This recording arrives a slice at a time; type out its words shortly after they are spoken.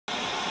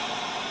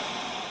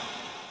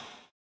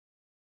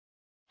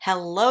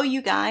Hello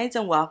you guys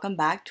and welcome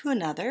back to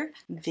another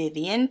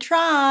Vivian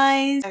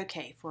Tries.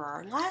 Okay, for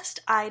our last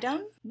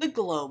item, the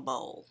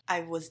GlowBowl. I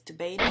was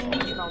debating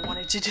if I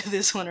wanted to do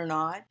this one or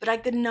not, but I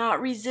could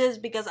not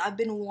resist because I've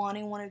been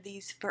wanting one of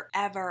these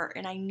forever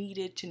and I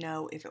needed to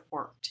know if it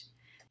worked.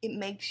 It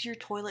makes your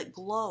toilet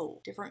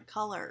glow different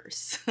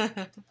colors.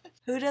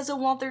 Who doesn't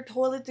want their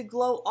toilet to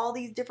glow all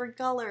these different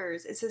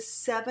colors? It says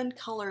 7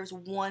 colors,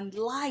 1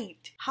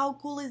 light. How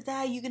cool is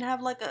that? You can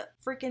have like a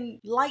freaking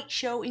light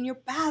show in your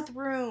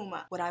bathroom.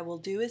 What I will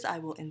do is I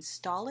will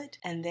install it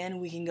and then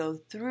we can go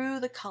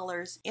through the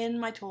colors in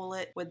my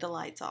toilet with the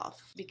lights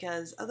off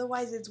because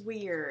otherwise it's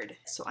weird.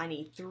 So I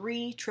need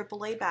 3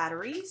 AAA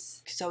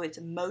batteries. So it's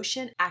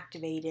motion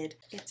activated.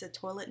 It's a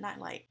toilet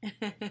nightlight.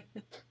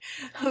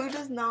 Who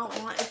does not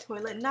want a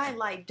toilet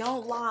nightlight?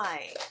 Don't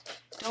lie.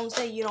 Don't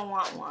say you don't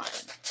want one.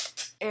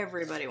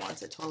 Everybody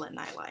wants a toilet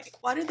nightlight.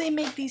 Why do they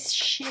make these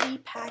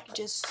shitty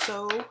packages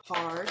so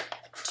hard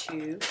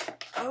to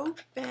open?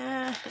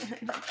 I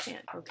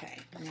can't. Okay,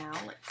 now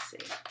let's see.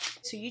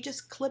 So you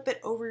just clip it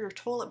over your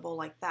toilet bowl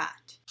like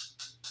that.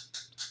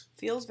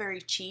 Feels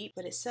very cheap,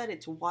 but it said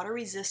it's water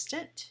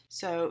resistant.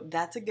 So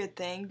that's a good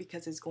thing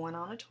because it's going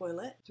on a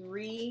toilet.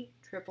 3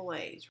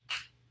 AAAs.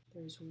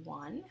 There's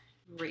 1.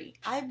 3.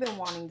 I've been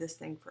wanting this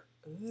thing for,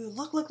 ooh,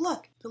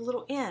 look, the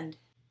little end.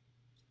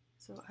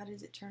 So how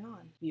does it turn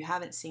on? If you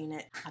haven't seen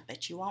it, I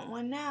bet you want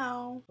one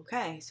now.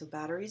 Okay, so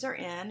batteries are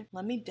in.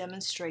 Let me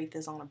demonstrate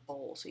this on a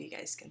bowl so you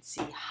guys can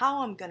see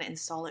how I'm gonna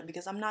install it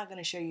because I'm not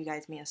gonna show you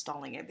guys me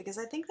installing it because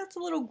I think that's a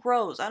little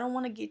gross. I don't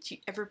wanna get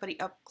everybody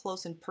up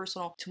close and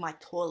personal to my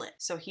toilet.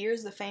 So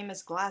here's the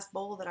famous glass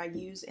bowl that I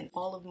use in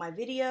all of my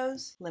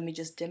videos. Let me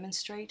just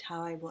demonstrate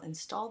how I will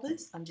install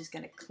this. I'm just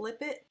gonna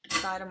clip it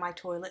inside of my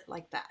toilet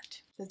like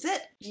that. That's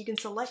it. You can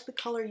select the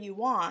color you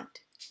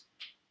want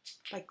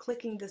by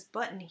clicking this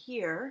button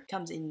here. It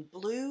comes in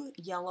blue,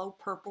 yellow,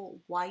 purple,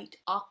 white,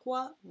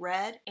 aqua,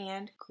 red,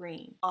 and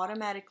green.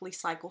 Automatically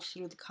cycles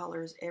through the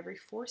colors every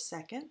 4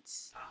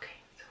 seconds. Okay,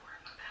 so we're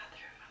in my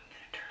bathroom. I'm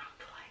gonna turn off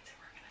the lights and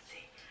we're gonna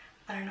see.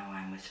 I don't know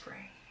why I'm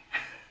whispering.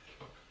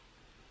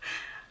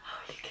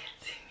 Oh, you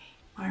can't see me.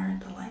 Why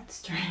aren't the lights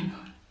turning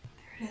on?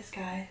 There it is,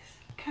 guys.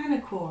 Kind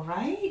of cool,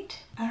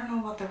 right? I don't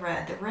know about the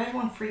red. The red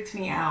one freaks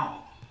me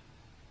out.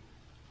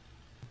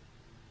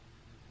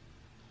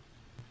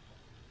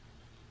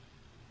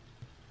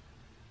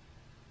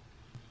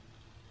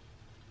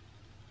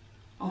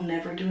 I'll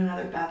never do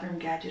another bathroom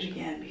gadget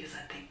again because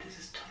I think this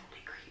is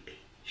totally creepy.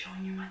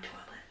 Showing you my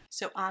toilet.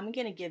 So I'm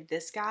gonna give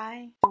this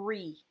guy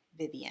 3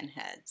 Vivian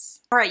heads.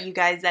 All right, you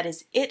guys, that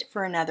is it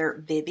for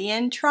another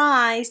Vivian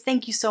Tries.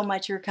 Thank you so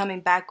much for coming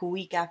back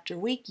week after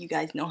week. You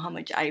guys know how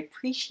much I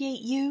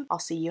appreciate you. I'll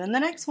see you in the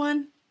next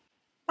one.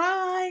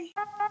 Bye.